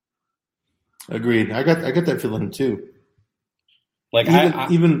 Agreed. I got that feeling too. Like I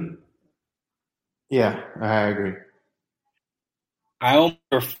agree. I almost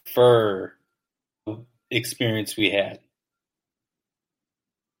prefer the experience we had.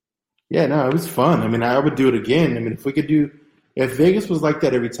 Yeah, no, it was fun. I mean, I would do it again. I mean, if Vegas was like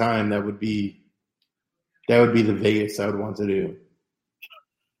that every time, that would be the Vegas I would want to do.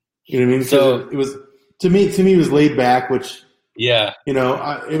 You know what I mean? So it was. To me, it was laid back, which it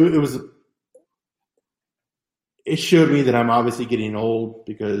showed me that I'm obviously getting old,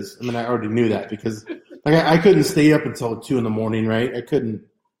 because I already knew that, because like I couldn't stay up until 2 a.m, right? I couldn't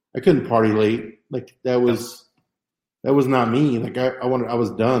party late. Like that was not me. Like I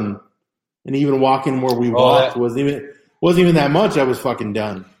was done, and even walking where we walked wasn't even that much. I was fucking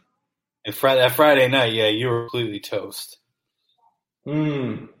done. And that Friday night, you were completely toast.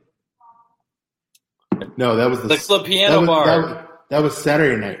 No, that was the piano bar. That was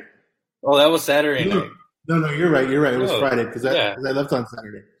Saturday night. Oh, that was Saturday night. No, you're right. It was Friday, because I left on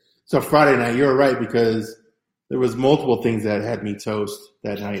Saturday. So Friday night, you're right, because there was multiple things that had me toast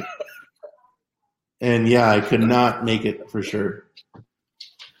that night. And yeah, I could not make it for sure.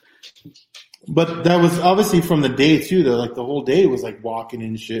 But that was obviously from the day too, though. Like the whole day was like walking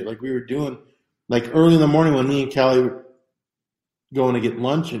and shit. Like we were doing, like early in the morning when me and Callie were going to get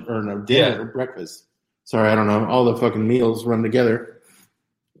lunch or no, dinner or breakfast. Sorry, I don't know. All the fucking meals run together.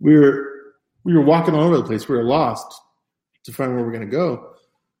 We were walking all over the place. We were lost to find where we're gonna go.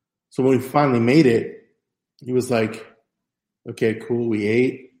 So when we finally made it, he was like, "Okay, cool." We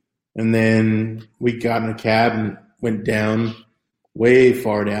ate, and then we got in a cab and went down, way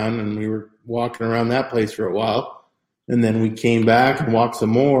far down, and we were walking around that place for a while. And then we came back and walked some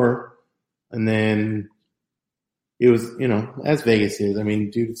more, and then it was, as Vegas is. I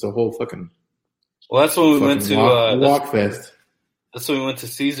mean, dude, it's a whole fucking. Well, that's when we went to walk fest. That's when we went to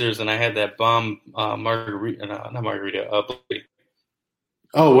Caesars, and I had that bomb margarita. Not margarita. Bloody.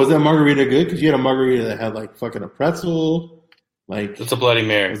 Oh, was that margarita good? Because you had a margarita that had like fucking a pretzel. Like it's a Bloody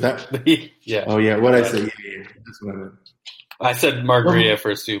Mary. Was that? Yeah. Oh yeah. What I say? Yeah. That's what I meant. I said margarita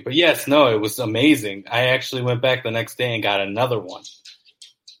for soup, but yes, no, it was amazing. I actually went back the next day and got another one.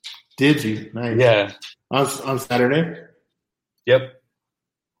 Did you? Nice. Yeah. On Saturday? Yep.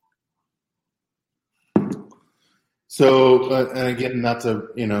 So, and again, not to,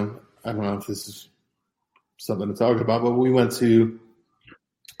 I don't know if this is something to talk about, but we went to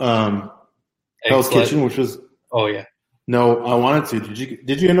Hell's Kitchen, which was. Oh yeah. No, I wanted to.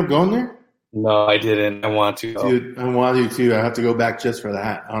 Did you end up going there? No, I didn't. I want to. Dude, I want to too. I have to go back just for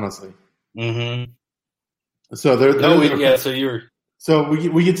that, honestly. Mm-hmm. So so you're. So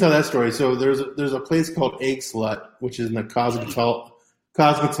we can tell that story. So there's a place called Egg Slut, which is in the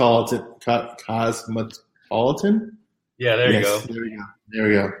Cosmopolitan. Yeah, there you go. There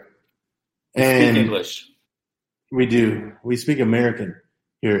we go. And speak English. We do. We speak American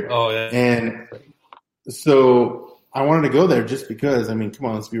here. Oh yeah. And so I wanted to go there just because. I mean, come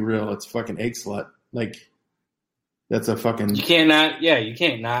on, let's be real. It's fucking Egg Slut. Like that's a fucking. You can't not. Yeah, you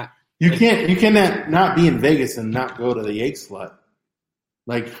can't not. You cannot not be in Vegas and not go to the Egg Slut.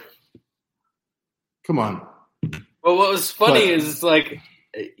 Like, come on. Well, what was funny is like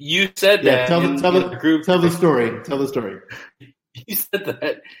you said that. Tell the story. Tell the story. You said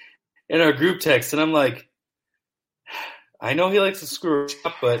that in our group text, and I'm like, I know he likes to screw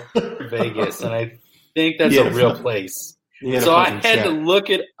up, but Vegas, and I think that's a real place. So I had to look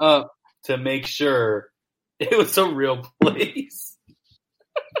it up to make sure it was a real place.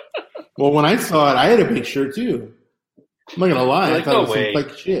 Well, when I saw it, I had a big shirt too. I'm not gonna lie. Like, I thought it was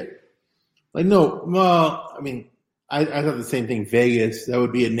like shit. Like no, well, I mean, I thought the same thing. Vegas, that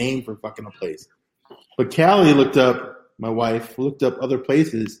would be a name for fucking a place. But Callie my wife looked up other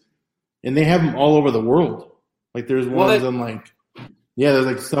places, and they have them all over the world. Like there's ones in like, there's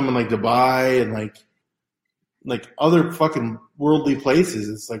like some in like Dubai and like other fucking worldly places.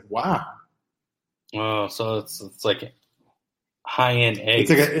 It's like wow. Oh, so it's like high end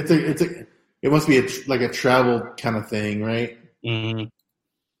eggs. It must be like a travel kind of thing, right? Mm-hmm.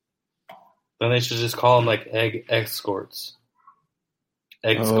 Then they should just call them like egg escorts.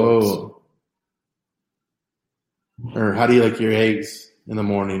 Or how do you like your eggs in the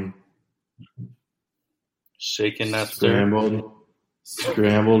morning? Shaken, not scrambled,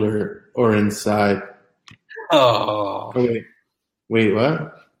 or inside. Oh wait,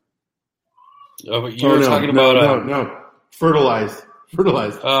 what? Oh, but you were talking about no, fertilized. Oh.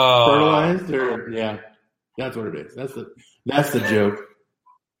 Fertilized, or that's what it is. That's the joke.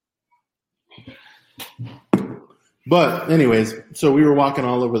 But anyways, so we were walking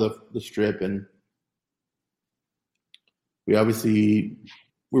all over the strip, and we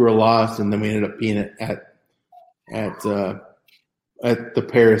were lost, and then we ended up being at the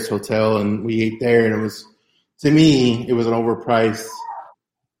Paris hotel, and we ate there, and it was, to me, it was an overpriced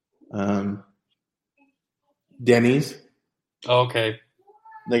Denny's. Okay.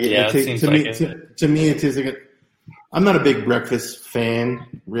 Like to me, it tastes like I'm not a big breakfast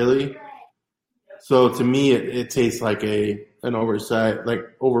fan, really. So to me, it tastes like an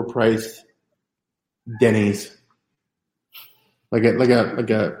overpriced Denny's, like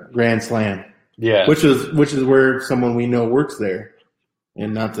a Grand Slam. Yeah, which is where someone we know works there,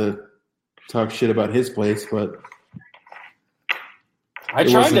 and not to talk shit about his place, but I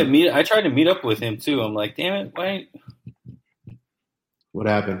tried to meet up with him too. I'm like, damn it, why? What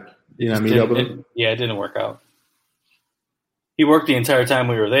happened? Did you not meet up with him? It didn't work out. He worked the entire time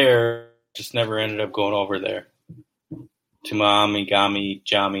we were there, just never ended up going over there. To Gami,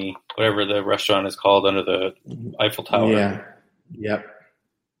 Jami, whatever the restaurant is called under the Eiffel Tower. Yeah. Yep.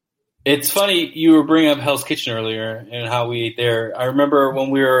 It's funny, you were bringing up Hell's Kitchen earlier and how we ate there. I remember when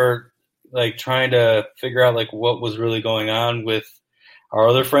we were like trying to figure out like what was really going on with our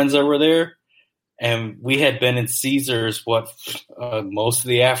other friends that were there. And we had been in Caesars, most of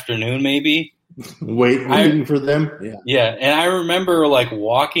the afternoon, maybe. Waiting for them? Yeah. And I remember like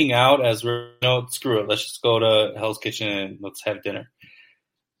walking out as screw it, let's just go to Hell's Kitchen and let's have dinner.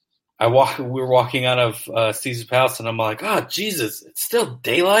 We were walking out of Caesar's Palace, and I'm like, oh, Jesus, it's still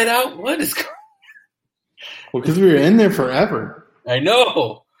daylight out? What is going on? Well, because we were in there forever. I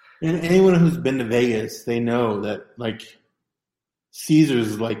know. And anyone who's been to Vegas, they know that, like, Caesars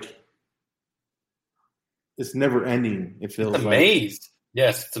is like, it's never ending. It feels it's amazed.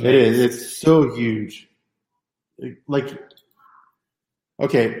 Yes, it's amazing. It is. It's so huge. Like,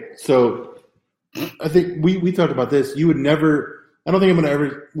 okay, so I think we talked about this. You would never. I don't think I'm going to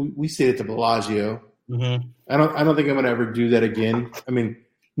ever. We stayed at the Bellagio. Mm-hmm. I don't think I'm going to ever do that again. I mean,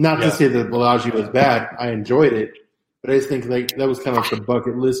 not to say that the Bellagio was bad. I enjoyed it, but I just think like that was kind of like the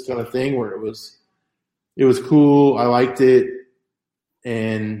bucket list kind of thing where it was cool. I liked it,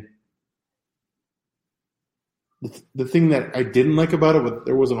 and the thing that I didn't like about it was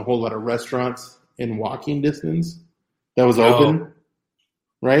there wasn't a whole lot of restaurants in walking distance that was open,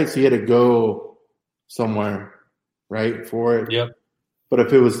 right? So you had to go somewhere, right, for it. Yep. But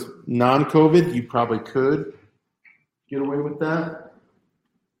if it was non-COVID, you probably could get away with that.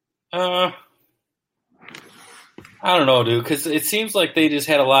 I don't know, dude, because it seems like they just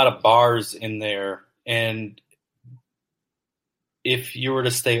had a lot of bars in there, and if you were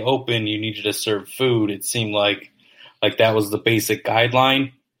to stay open, you needed to serve food. It seemed like that was the basic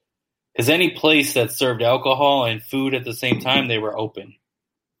guideline. Because any place that served alcohol and food at the same time, they were open.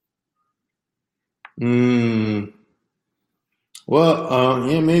 Well,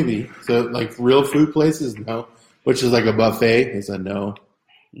 yeah, maybe. So, like real food places, no. Which is like a buffet, is a no.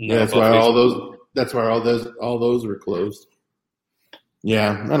 Yeah, that's why all those. That's why all those were closed.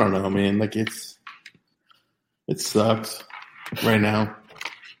 Yeah, I don't know, man. Like it sucks right now.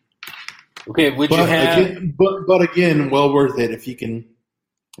 Okay, but again, well worth it if you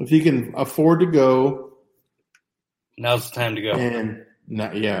can afford to go. Now's the time to go. And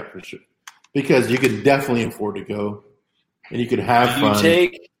yeah, for sure, because you could definitely afford to go, and you could have fun.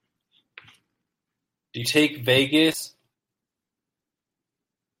 Do you take Vegas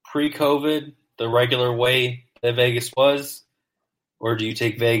pre-COVID, the regular way that Vegas was, or do you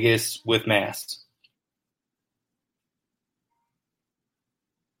take Vegas with masks?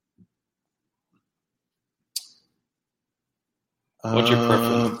 What's your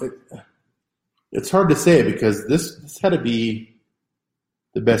preference? It's hard to say because this had to be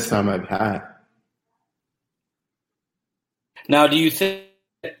the best time I've had. Now, do you think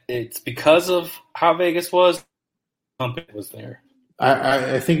it's because of how Vegas was? Company was there.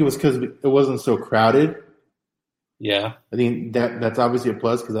 I think it was because it wasn't so crowded. Yeah, I think that's obviously a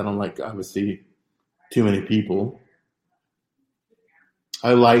plus because I don't like obviously too many people.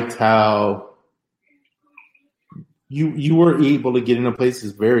 I liked how you were able to get into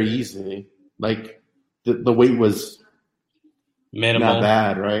places very easily. Like the wait was minimal, not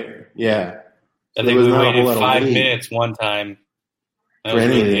bad, right? Yeah, I think we waited 5 minutes one time for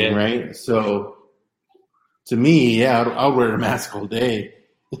anything, right? So to me, yeah, I'll wear a mask all day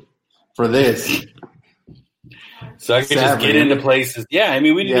for this. So I could just get into places. Yeah, I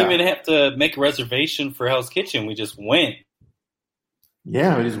mean, we didn't even have to make a reservation for Hell's Kitchen. We just went.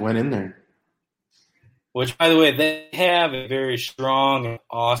 Yeah, we just went in there. Which, by the way, they have a very strong and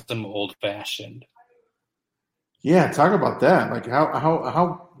awesome old-fashioned. Yeah, talk about that. Like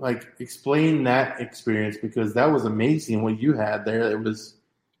how like explain that experience because that was amazing what you had there. It was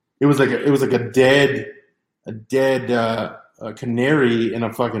like a dead canary in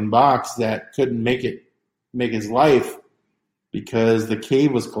a fucking box that couldn't make his life because the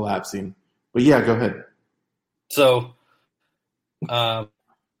cave was collapsing. But yeah, go ahead. So,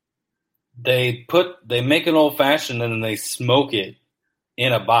 they make an old fashioned and then they smoke it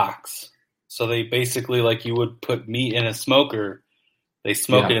in a box. So they basically, like you would put meat in a smoker, they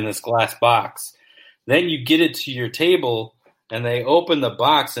smoke it in this glass box. Then you get it to your table and they open the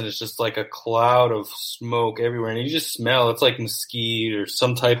box and it's just like a cloud of smoke everywhere. And you just smell, it's like mesquite or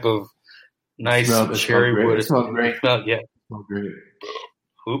some type of nice cherry wood. It smells great. It smells great.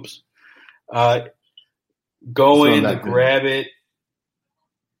 Oops. Go in to grab it.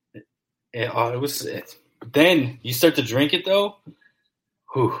 It was. Then you start to drink it though.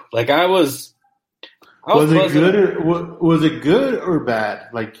 Whew, like was it good or was it good or bad?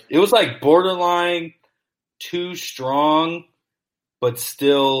 Like it was like borderline too strong, but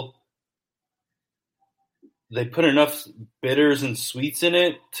still they put enough bitters and sweets in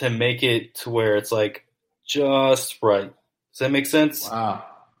it to make it to where it's like just right. Does that make sense? Wow.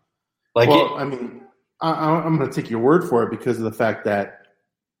 Like, well, I mean, I'm going to take your word for it because of the fact that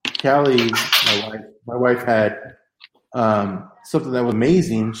Callie, my wife had something that was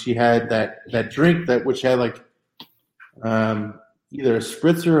amazing. She had that drink which had like either a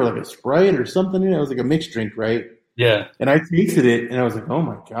spritzer or like a Sprite or something in it. It was like a mixed drink, right? Yeah. And I tasted it, and I was like, "Oh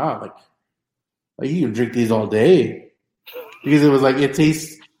my god! Like you can drink these all day," because it was like it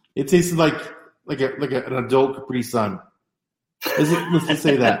tasted like an adult Capri Sun. Let's just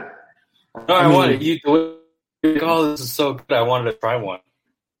say that. No, I wanted you to. Oh, this is so good! I wanted to try one.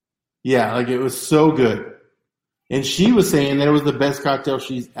 Yeah, like it was so good, and she was saying that it was the best cocktail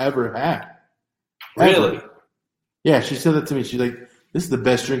she's ever had. Really? Ever. Yeah, she said that to me. She's like, "This is the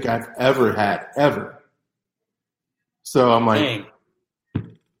best drink I've ever had, ever." So I'm like,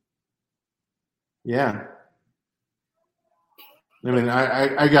 dang. Yeah. I mean,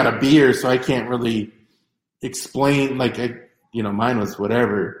 I got a beer, so I can't really explain. Like, mine was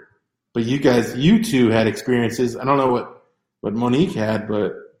whatever. But you two had experiences. I don't know what Monique had,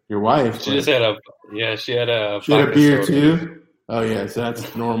 but your wife. She had a beer soda too. Oh yeah, so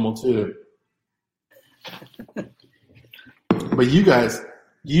that's normal too. But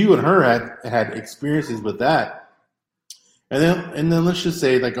you and her had experiences with that. And then let's just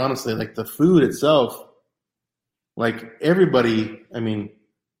say, like, honestly, like the food itself, like everybody's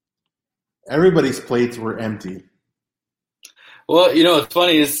plates were empty. Well, what's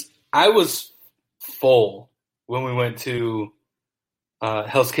funny is I was full when we went to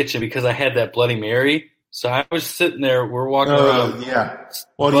Hell's Kitchen because I had that Bloody Mary. So I was sitting there. We're walking around. Yeah.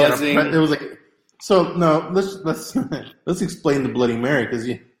 Well, buzzing. Yeah. It was like, so no. Let's explain the Bloody Mary because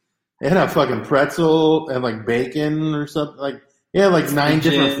it had a fucking pretzel and like bacon or something. Like it had like 9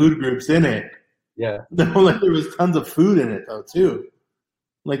 different food groups in it. Yeah. Like there was tons of food in it though too.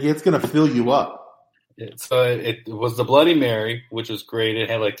 Like it's gonna fill you up. So it was the Bloody Mary, which was great. It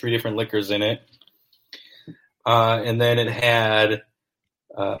had like 3 different liquors in it. And then it had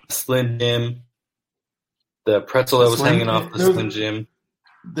Slim Jim, the pretzel that was hanging off the Slim Jim.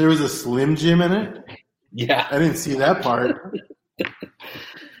 There was a Slim Jim in it? Yeah. I didn't see that part.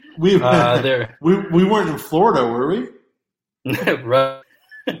 We weren't in Florida, were we? Right.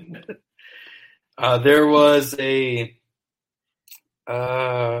 There was a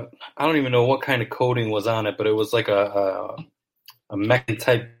I don't even know what kind of coating was on it, but it was like a Mexican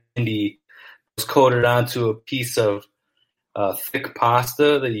type candy. It was coated onto a piece of thick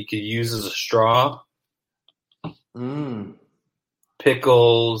pasta that you could use as a straw.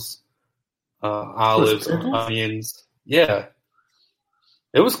 Pickles, olives, onions. Yeah.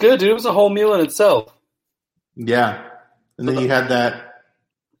 It was good, dude. It was a whole meal in itself. Yeah. And then you had that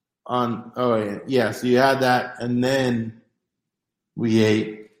on, so you had that, and then we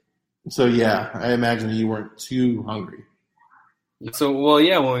ate. So, yeah, I imagine you weren't too hungry. So, well,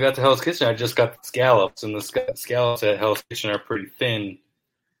 yeah, when we got to Hell's Kitchen, I just got the scallops, and the scallops at Hell's Kitchen are pretty thin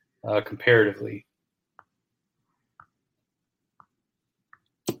comparatively.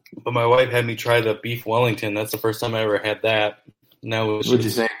 But my wife had me try the beef Wellington. That's the first time I ever had that. What'd you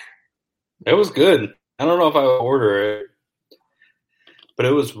think? It was good. I don't know if I would order it, but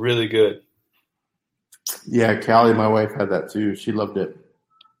it was really good. Yeah, Callie, my wife, had that too. She loved it.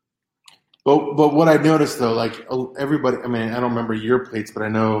 But what I noticed though, like everybody, I mean, I don't remember your plates, but I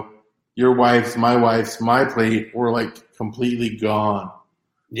know your wife's, my plate were like completely gone.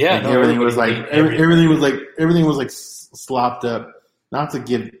 Yeah, like, everything was like slopped up. Not to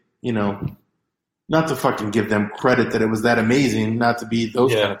fucking give them credit that it was that amazing, not to be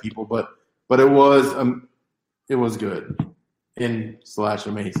those kind of people, but it was good and /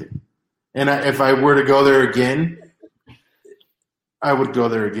 amazing. And if I were to go there again, I would go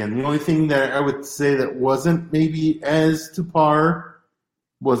there again. The only thing that I would say that wasn't maybe as to par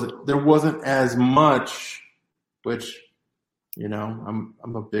was there wasn't as much, which, I'm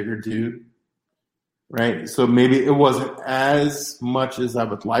a bigger dude, right? So maybe it wasn't as much as I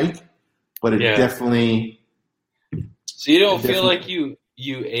would like, but it definitely. So you don't feel like you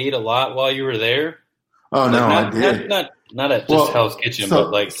ate a lot while you were there? Oh no, I did. Not at just Hell's Kitchen,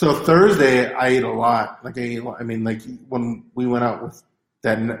 but like. So Thursday, I ate a lot. Like like when we went out with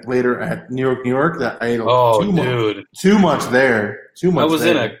that later at New York, that I ate too much there. Too much. I was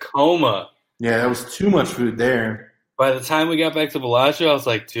in a coma. Yeah, that was too much food there. By the time we got back to Bellagio, I was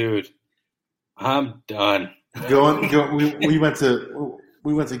like, dude, I'm done. We went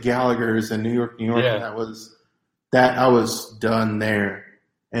to Gallagher's in New York, and that I was done there.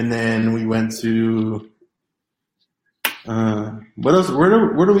 And then we went to what else?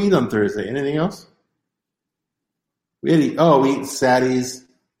 Where do we eat on Thursday? Anything else? We ate Sadie's,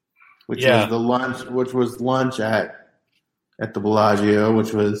 which was lunch at the Bellagio,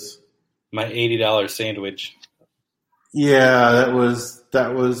 which was my $80 sandwich. Yeah, that was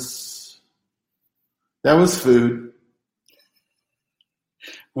food.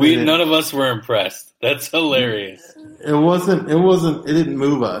 None of us were impressed. That's hilarious. It didn't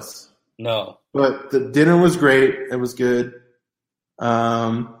move us. No. But the dinner was great. It was good.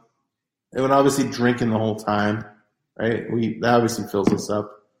 It would obviously drinking the whole time, right? That obviously fills us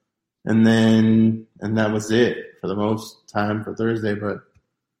up. And that was it for the most time for Thursday. But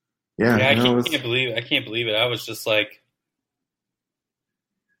yeah, I can't believe it. I was just like,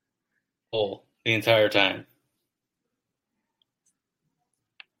 full the entire time.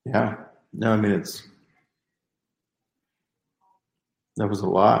 Yeah. No, I mean that was a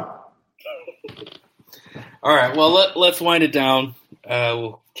lot. All right. Well, let's wind it down.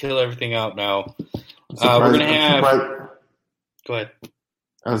 We'll kill everything out now. We're gonna have. Go ahead.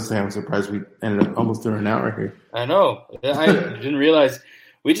 I was saying, I'm surprised we ended up almost doing an hour here. I know. I didn't realize.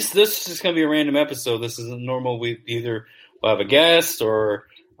 This is just gonna be a random episode. This isn't normal. We'll have a guest or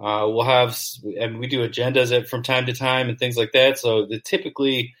we'll have, and we do agendas from time to time and things like that. So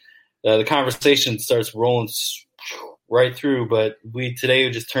typically the conversation starts rolling right through. But today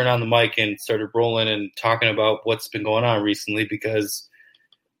we just turned on the mic and started rolling and talking about what's been going on recently because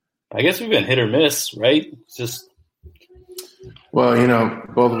I guess we've been hit or miss, right? It's just. Well,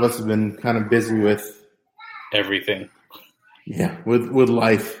 both of us have been kind of busy with everything. Yeah, with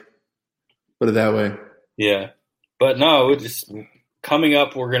life. Put it that way. Yeah. But no, just coming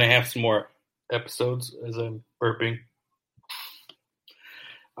up, we're going to have some more episodes as I'm burping.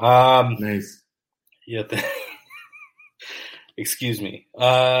 Nice. Yeah. Excuse me.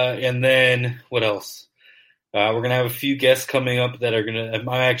 And then what else? We're going to have a few guests coming up that I'm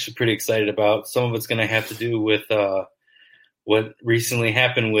actually pretty excited about. Some of it's going to have to do with what recently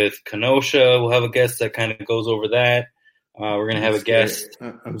happened with Kenosha. We'll have a guest that kind of goes over that. We're going to have a guest.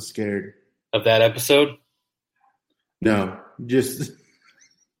 I'm scared. Of that episode? No, just.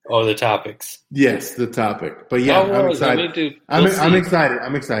 Oh, the topics. Yes, the topic. But yeah, I'm excited. I'm excited.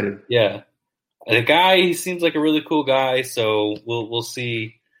 I'm excited. Yeah. The guy, he seems like a really cool guy, so we'll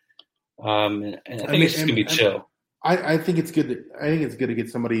see. And I think it's just going to be chill. I think it's good. I think it's good to get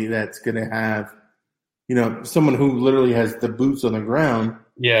somebody that's going to have, someone who literally has the boots on the ground.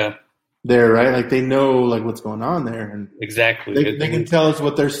 Yeah. There, right? Like they know like what's going on there, and exactly they can tell us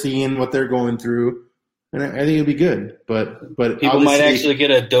what they're seeing, what they're going through, and I think it'd be good. But people might actually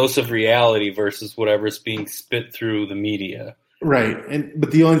get a dose of reality versus whatever's being spit through the media. Right, but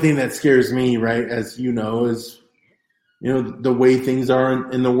the only thing that scares me, right, as you know, is the way things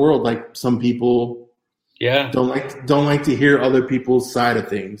are in the world. Like some people, don't like to hear other people's side of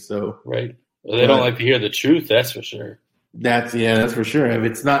things. So right, well, they don't like to hear the truth. That's for sure. That's for sure. If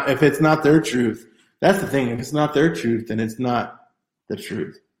it's not their truth, that's the thing. If it's not their truth, then it's not the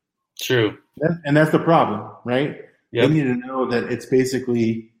truth. True. And that's the problem, right? Yep. They need to know that it's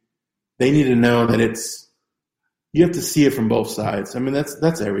basically. They need to know that it's. You have to see it from both sides. I mean,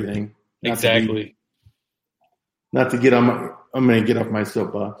 that's everything. Exactly. I'm going to get off my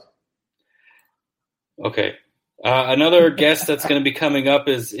soapbox. Okay. Another guest that's going to be coming up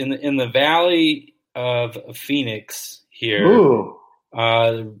is in the Valley of Phoenix. Here,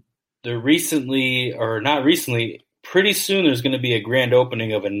 there recently, or not recently, pretty soon there's going to be a grand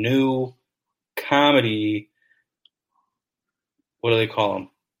opening of a new comedy. What do they call them?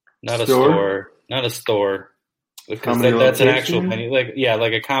 Not a store. Because that's an actual venue. Like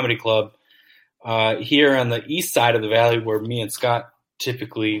a comedy club. Here on the east side of the valley, where me and Scott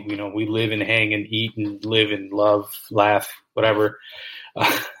typically, we live and hang and eat and live and love, laugh, whatever,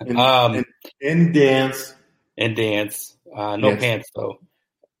 and dance. And dance. No pants, though.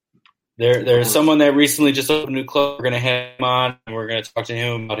 There's someone that recently just opened a new club. We're going to have him on, and we're going to talk to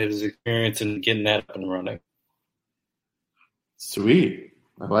him about his experience and getting that up and running. Sweet.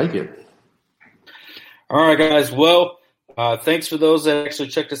 I like it. All right, guys. Well, thanks for those that actually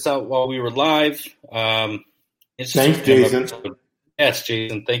checked us out while we were live. Thanks, Jason. Yes,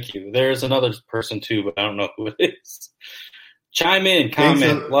 Jason. Thank you. There's another person, too, but I don't know who it is. Chime in,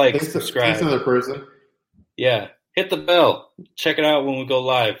 comment, subscribe. Thanks, another person. Yeah. Hit the bell. Check it out when we go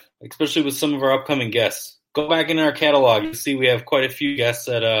live, especially with some of our upcoming guests. Go back in our catalog. You see we have quite a few guests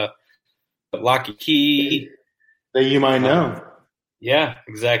at Locky Key. That you might know. Yeah,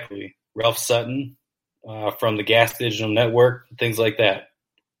 exactly. Ralph Sutton from the Gas Digital Network, things like that.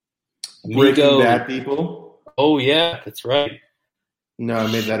 Breaking Bad people. Oh, yeah, that's right. No,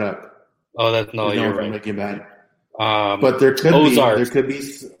 I made that up. Oh, you're right. Breaking Bad. But there could Ozark. be. There could be.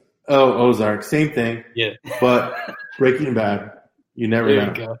 Oh, Ozark, same thing. Yeah. But Breaking Bad, you never know.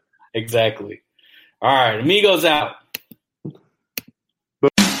 You go. Exactly. All right, Amigos out.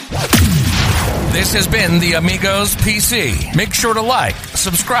 This has been the Amigos PC. Make sure to like,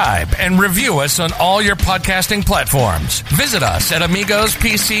 subscribe, and review us on all your podcasting platforms. Visit us at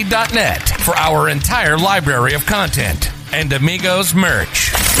AmigosPC.net for our entire library of content and Amigos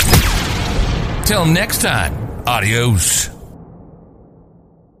merch. Till next time, adios.